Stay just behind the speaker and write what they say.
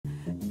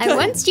I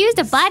once used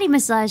a body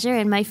massager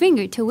and my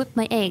finger to whip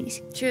my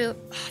eggs. True.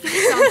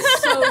 Sounds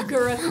so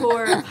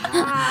Gura-core.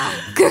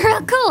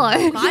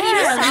 Gura-core. Body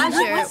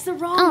massager. What's the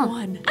wrong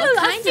one?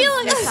 I feel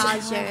like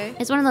massager.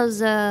 It's one of those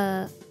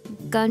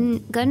gun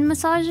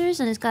massagers,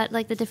 and it's got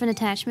like the different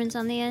attachments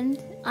on the end.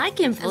 I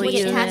can And which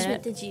believe attachment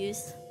it. did you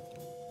use?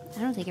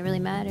 I don't think it really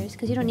matters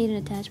because you don't need an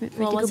attachment for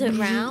Well, it to was go it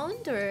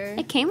round or?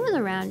 It came with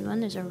a round one.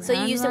 There's a round So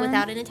you used it one.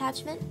 without an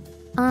attachment?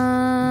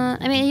 I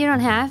mean, you don't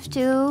have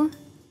to.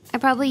 I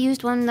probably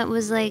used one that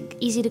was like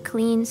easy to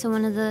clean, so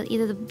one of the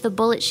either the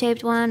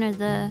bullet-shaped one or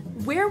the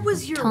Where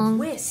was your tongue.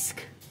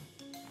 whisk?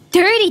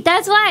 Dirty.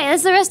 That's why.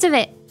 That's the rest of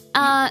it.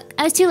 I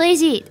was too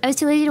lazy. I was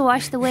too lazy to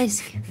wash the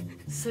whisk,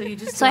 So you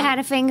just. so I had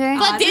a finger.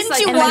 But didn't just,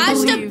 you like, wash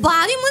the believe.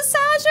 body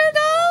massager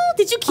though?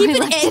 Did you keep I it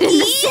left it in the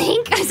eggy?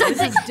 sink or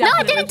something. No,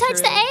 I didn't touch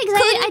the eggs.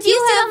 I do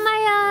use it on my.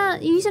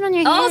 You use it on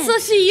your hand. Also,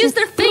 she used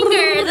her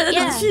finger.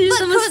 Yeah. She used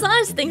But the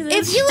massage things.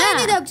 If you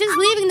ended up just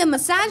leaving the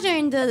massager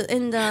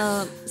in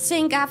the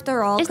sink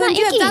after all, It's couldn't not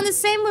you have icky. done the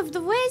same with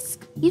the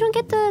whisk? You don't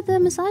get the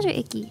massager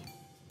icky.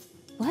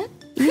 What?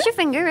 You use your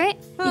finger, right?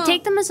 You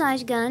take the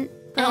massage gun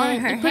on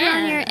and her you put it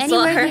on your hand.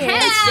 So anywhere her here.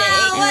 hand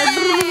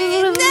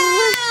shake.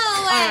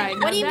 Alright,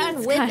 What do you that's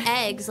mean whip kind-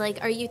 eggs? Like,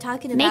 are you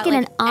talking about Making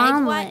like, an egg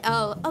omelet. white?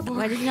 Oh, okay.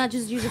 Why did you not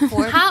just use a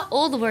fork? How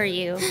old were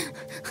you?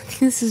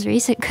 This is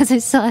recent because I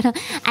saw it.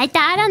 I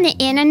saw it on the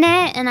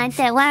internet and I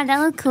said, "Wow, that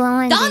looked cool."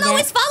 And Don't did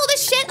always that. follow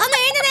this shit on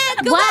the internet.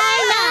 Come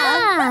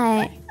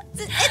Why on.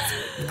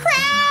 It's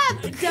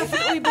crap.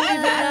 Definitely believe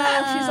it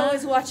now. She's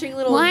always watching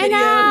little Why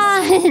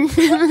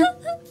videos. not?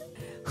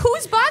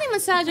 Whose body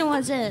massager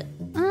was it?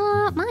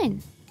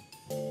 Mine.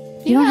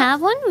 You don't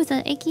have one with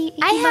an achy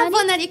I have body?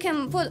 one that you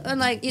can put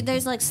like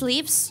there's like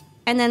sleeves,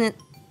 and then it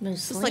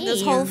It's like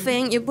this whole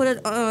thing. You put it,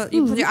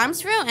 you put your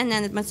arms through, and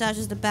then it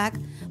massages the back.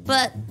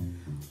 But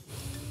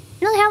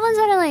You don't have ones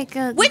that are like.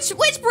 which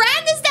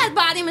brand is that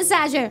body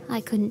massager?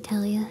 I couldn't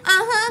tell you.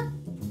 Uh-huh.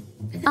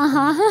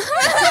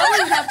 That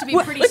would have to be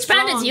pretty Which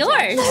brand is strong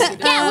yours? to-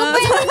 Yeah, what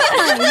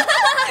brand is yours?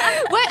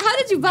 What? How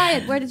did you buy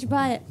it? Where did you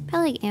buy it?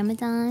 Probably like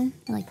Amazon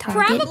or like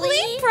Target. Probably.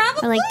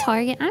 Or like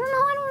Target. I don't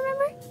know. I don't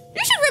remember.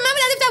 You should remember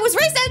that if that was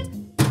recent.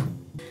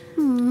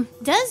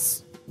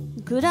 Does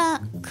Gura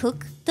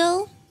cook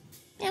though?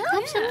 Yeah,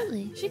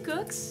 absolutely. She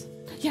cooks.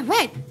 Yeah,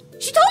 right.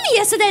 She told me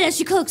yesterday that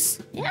she cooks.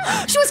 Yeah.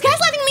 She was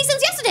gaslighting me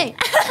since yesterday.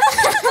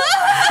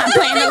 I'm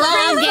playing the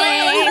long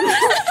game.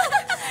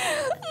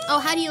 Oh,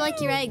 how do you like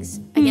your eggs?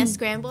 I guess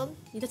scrambled.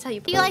 That's how you.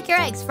 Do you like your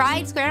eggs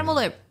fried, scrambled,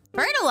 or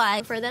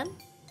fertilized for them?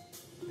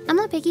 I'm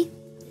not picky.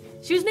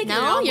 She was making an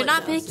No, omelet, you're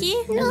not though, so- picky.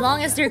 As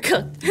long as they're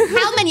cooked.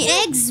 How many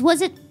eggs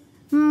was it?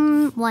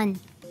 One.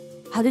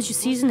 How did you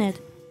season it?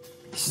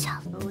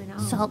 Salt.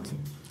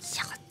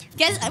 Salt.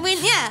 Guess I mean,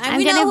 yeah. I'm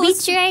we know gonna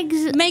who's beat your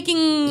eggs.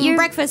 making your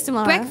breakfast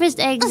tomorrow. Breakfast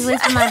eggs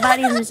with my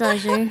body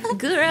massager.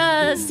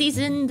 Gura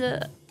seasoned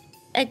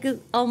egg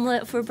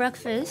omelet for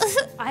breakfast.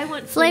 I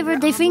went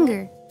Flavored the omelet.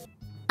 finger.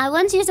 I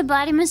once used a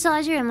body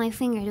massager and my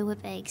finger to whip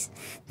eggs.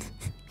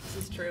 This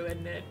is true,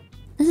 isn't it?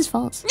 This is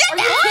false. Are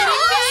you kidding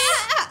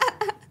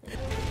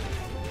me?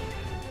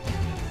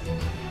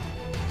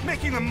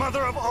 Making the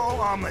mother of all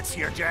omelets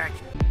here, Jack.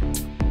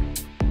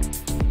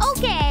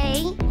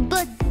 Okay,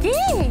 but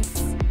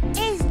this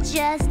is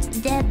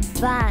just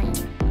divine.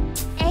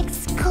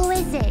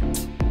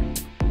 Exquisite.